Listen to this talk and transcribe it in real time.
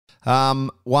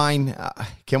Wayne,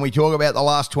 can we talk about the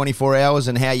last 24 hours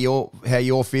and how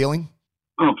you're feeling?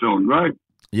 I'm feeling great.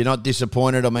 You're not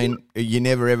disappointed. I mean, you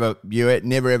never ever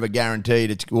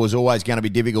guaranteed it was always going to be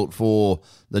difficult for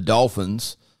the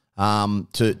Dolphins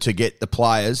to get the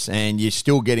players, and you're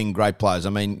still getting great players. I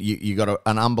mean, you got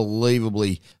an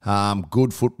unbelievably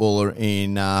good footballer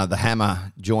in the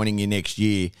Hammer joining you next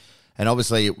year. And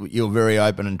obviously, you're very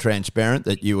open and transparent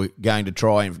that you were going to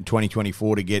try in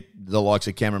 2024 to get the likes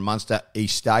of Cameron Munster. He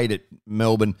stayed at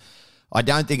Melbourne. I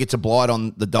don't think it's a blight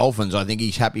on the Dolphins. I think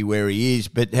he's happy where he is.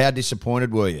 But how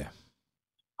disappointed were you?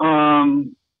 No,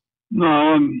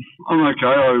 I'm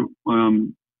okay.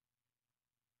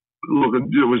 Look,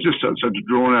 it was just such a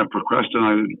drawn-out,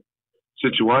 procrastinated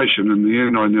situation. In the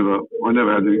end, I never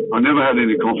had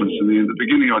any confidence in the end. At the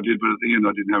beginning, I did, but at the end,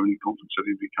 I didn't have any confidence that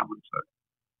he'd be coming. So,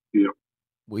 yeah.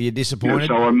 Were you disappointed?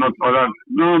 Yeah, so I'm not. I don't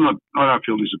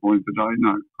feel disappointed today.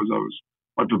 No, because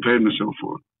I prepared myself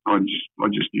for it. I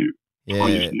just knew.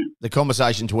 Yeah, the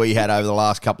conversations we had over the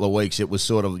last couple of weeks, it was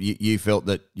sort of you felt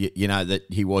that that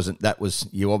he wasn't. That was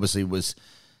you obviously was.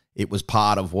 It was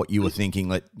part of what you were thinking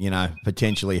that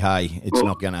potentially, hey, it's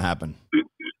not going to happen.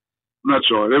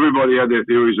 That's right. Everybody had their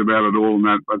theories about it all, and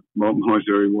that. But my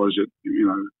theory was that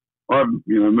I've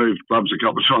moved clubs a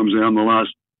couple of times now in the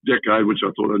last decade, which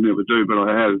I thought I'd never do, but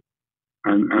I have,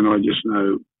 and I just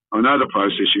know the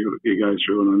process you go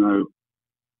through, and I know.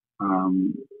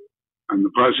 And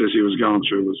the process he was going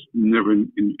through was never an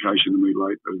indication to me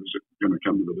late that it was going to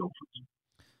come to the Dolphins.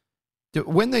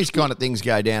 When these kind of things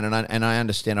go down, and I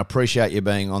understand, I appreciate you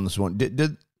being on this one.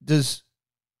 Does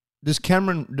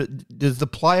Cameron? Does the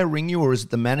player ring you, or is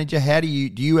it the manager? How do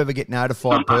you ever get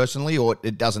notified personally, or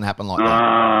it doesn't happen like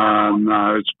that?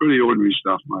 No, it's pretty ordinary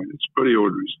stuff, mate. It's pretty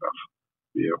ordinary stuff.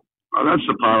 Yeah, that's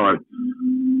the part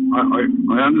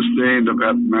I understand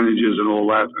about managers and all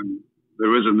that, and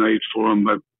there is a need for them,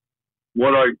 but.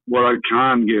 What I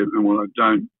can't get and what I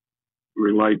don't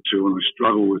relate to and I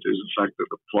struggle with is the fact that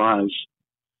the players,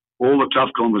 all the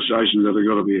tough conversations that have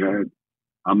got to be had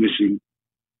are missing.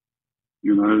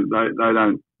 They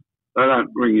don't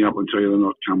ring you up and tell you they're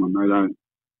not coming. They don't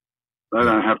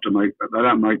have to make that. They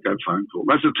don't make that phone call.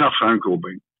 That's a tough phone call,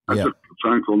 Ben. That's a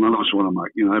phone call none of us want to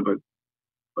make, But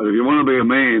if you want to be a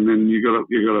man, then you got to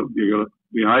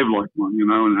behave like one,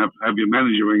 and have your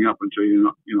manager ring up and tell you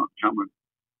you're not coming.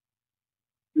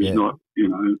 He's not,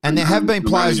 And there have been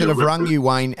players that have rung you,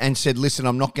 Wayne, and said, listen,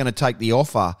 I'm not going to take the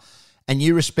offer. And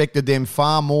you respected them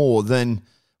far more than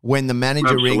when the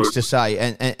manager rings to say,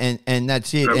 and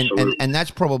that's it. And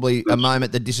that's probably a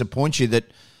moment that disappoints you, that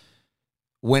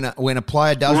when a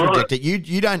player does reject it,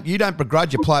 you don't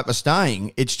begrudge a player for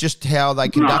staying. It's just how they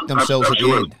conduct themselves at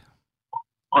the end.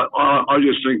 I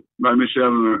just think they miss out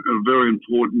on a very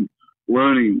important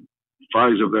learning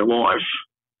phase of their life.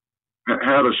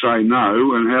 How to say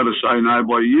no and how to say no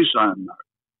by you saying no.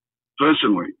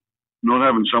 Personally, not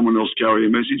having someone else carry a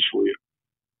message for you.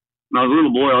 Now, as a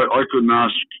little boy, I couldn't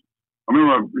ask. I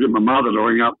remember I get my mother to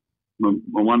ring up my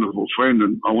wonderful friend,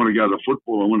 and I want to go to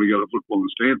football. I want to go to football in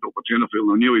Stanthorpe or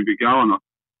Tenterfield. I knew he'd be going. I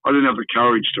didn't have the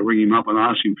courage to ring him up and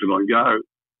ask him, could I go?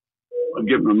 I'd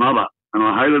get my mother, and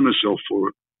I hated myself for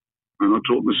it. And I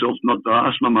taught myself not to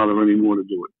ask my mother anymore to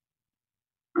do it.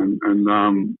 And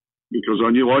because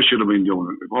I knew I should have been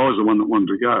doing it if I was the one that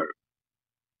wanted to go.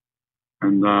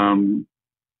 And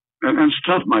it's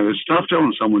tough, mate. It's tough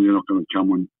telling someone you're not going to come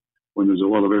when there's a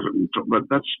lot of effort. But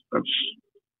that's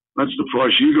the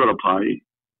price you got to pay,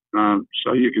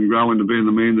 so you can grow into being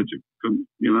the man that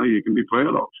you can be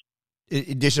proud of.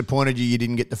 It disappointed you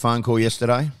didn't get the phone call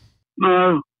yesterday?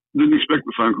 No, didn't expect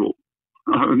the phone call.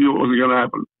 I knew it wasn't going to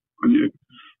happen. I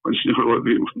just knew I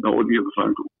wouldn't get the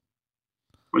phone call.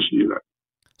 I just knew that.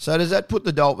 So does that put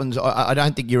the Dolphins? I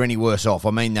don't think you're any worse off.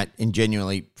 I mean that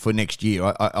genuinely for next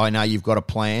year. I know you've got a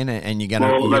plan and you're going to.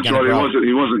 Well, that's right.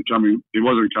 He wasn't coming. He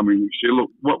wasn't coming next year. Look,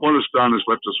 what has done is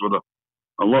left us with a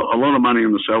lot of money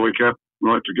in the salary cap,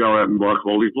 right, to go out and buy a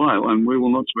quality player, and we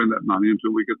will not spend that money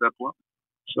until we get that player.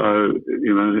 So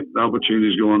the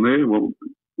opportunity's gone there. We'll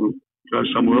go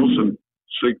somewhere else and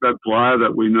seek that player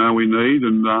that we know we need,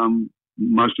 and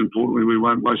most importantly, we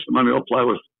won't waste the money. I'll play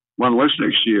with one less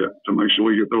next year to make sure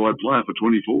we get the right player for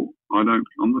 24. I'm not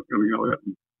going to go out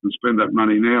and spend that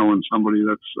money now on somebody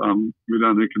that's we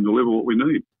don't think can deliver what we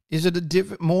need. Is it a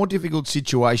more difficult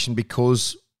situation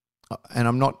because, and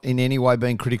I'm not in any way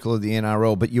being critical of the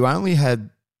NRL, but you only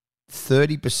had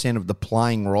 30% of the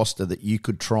playing roster that you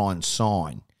could try and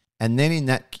sign, and then in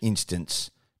that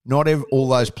instance, not all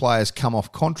those players come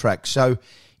off contract. So,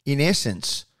 in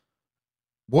essence,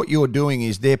 what you're doing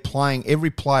is every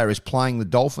player is playing the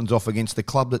Dolphins off against the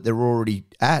club that they're already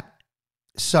at.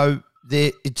 So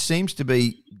there, it seems to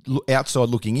be outside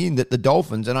looking in that the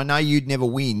Dolphins, and I know you'd never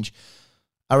whinge,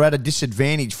 are at a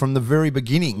disadvantage from the very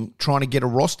beginning trying to get a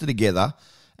roster together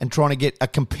and trying to get a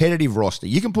competitive roster.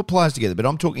 You can put players together, but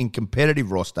I'm talking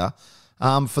competitive roster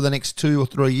for the next 2 or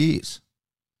 3 years.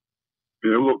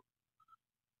 Yeah, look,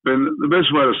 Ben, the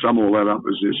best way to sum all that up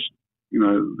is this. You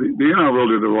know, the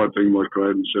NRL did the right thing by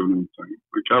creating 17 teams.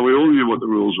 Okay, we all knew what the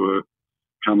rules were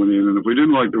coming in, and if we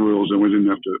didn't like the rules, then we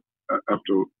didn't have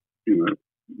to, you know,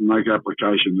 make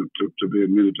application to be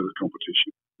admitted to the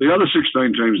competition. The other 16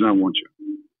 teams don't want you.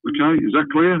 Okay, is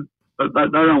that clear? They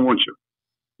don't want you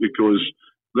because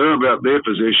they're about their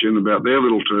possession, about their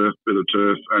little bit of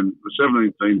turf, and the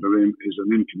 17th team for them is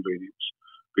an inconvenience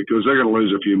because they're going to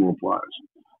lose a few more players.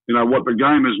 You know, what the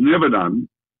game has never done,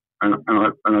 and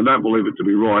I don't believe it to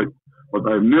be right, what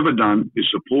they've never done is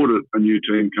supported a new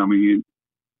team coming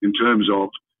in terms of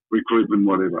recruitment,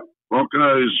 whatever.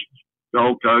 Broncos,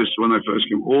 Gold Coast, when they first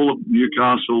came, all of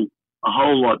Newcastle, a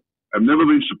whole lot, have never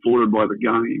been supported by the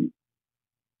game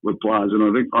with players. And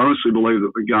I honestly believe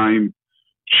that the game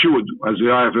should, as the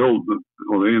AFL,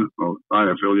 or the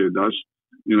AFL does,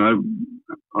 you know,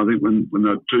 I think when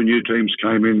the two new teams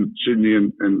came in, Sydney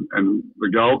and the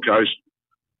Gold Coast,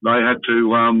 they had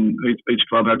to, each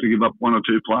club had to give up 1 or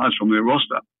 2 players from their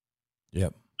roster.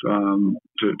 Yep.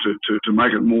 To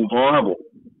make it more viable.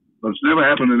 But it's never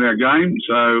happened in our game,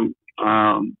 so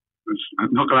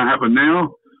it's not going to happen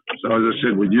now. So as I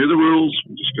said, we knew the rules.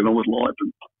 We just get on with life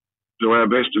and do our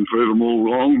best and prove them all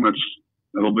wrong.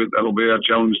 That'll be our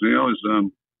challenge now. Is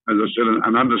as I said,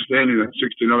 an understanding that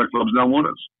 16 other clubs don't want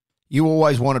us. You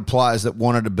always wanted players that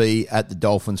wanted to be at the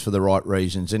Dolphins for the right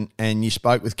reasons, and you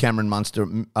spoke with Cameron Munster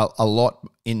a lot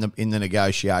in the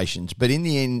negotiations. But in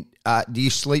the end, do you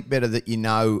sleep better that you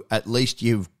know at least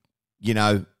you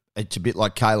know it's a bit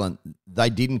like Kalen? They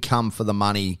didn't come for the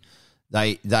money.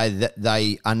 They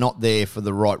are not there for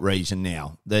the right reason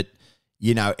now. That,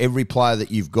 you know, every player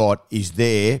that you've got is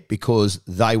there because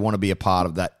they want to be a part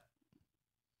of that.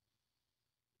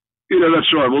 Yeah,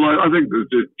 that's right. Well, I think there's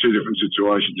 2 different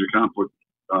situations. You can't put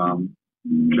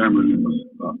Cameron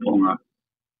and Ponga.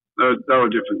 They're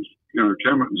different. You know,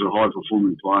 Cameron's a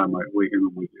high-performing player, mate, week in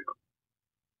and week out.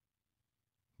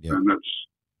 Yep.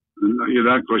 And you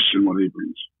don't question what he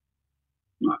brings.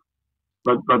 No.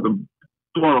 But the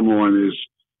bottom line is,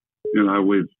 you know,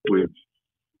 we've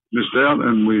missed out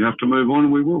and we have to move on,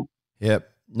 and we will. Yep.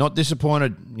 Not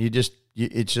disappointed.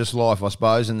 It's just life, I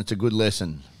suppose, and it's a good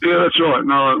lesson. Yeah, that's right.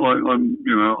 No,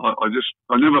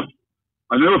 I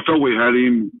never felt we had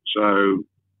him. So,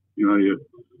 you know,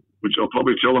 which I'll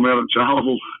probably tell them out at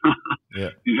Charleville.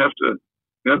 Yeah. You have to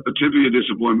tip your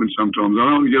disappointment sometimes. I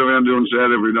don't want to get around doing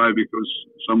sad every day because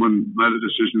someone made a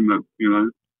decision that, you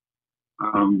know,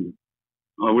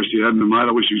 I wish he hadn't made.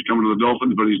 I wish he was coming to the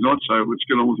Dolphins, but he's not. So let's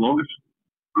get on with life.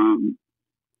 And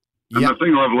the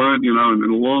thing I've learned, you know, in the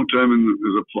long term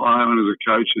as a player and as a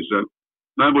coach is that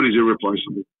nobody's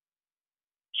irreplaceable.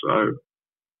 So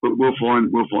we'll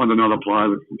find another player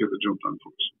that can get the job done for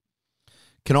us.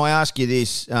 Can I ask you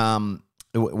this?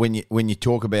 When you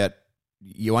talk about,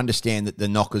 you understand that the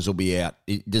knockers will be out.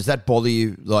 Does that bother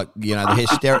you? Like, you know, the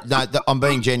hysteria. No, I'm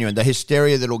being genuine. The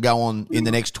hysteria that'll go on in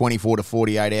the next 24 to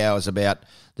 48 hours about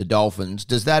the Dolphins.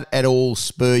 Does that at all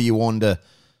spur you on to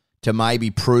maybe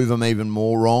prove them even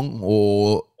more wrong,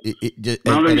 or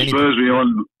nothing spurs me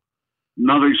on.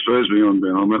 Nothing spurs me on,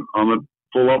 Ben. I'm at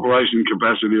full operation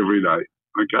capacity every day.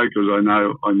 Okay, because I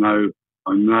know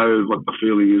what the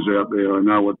feeling is out there. I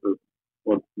know what the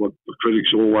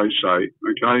critics always say.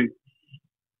 Okay,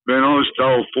 Ben, I was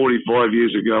told 45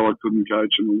 years ago I couldn't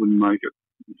coach and I wouldn't make it.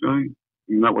 Okay,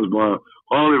 and that was by a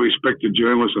highly respected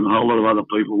journalist and a whole lot of other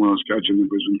people when I was coaching the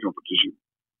Brisbane competition.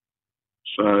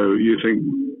 So you think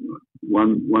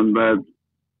one bad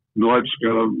night's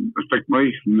going to affect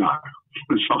me? No,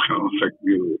 it's not going to affect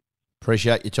me at all.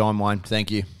 Appreciate your time, Wayne. Thank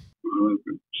you.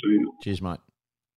 See you. Cheers, mate.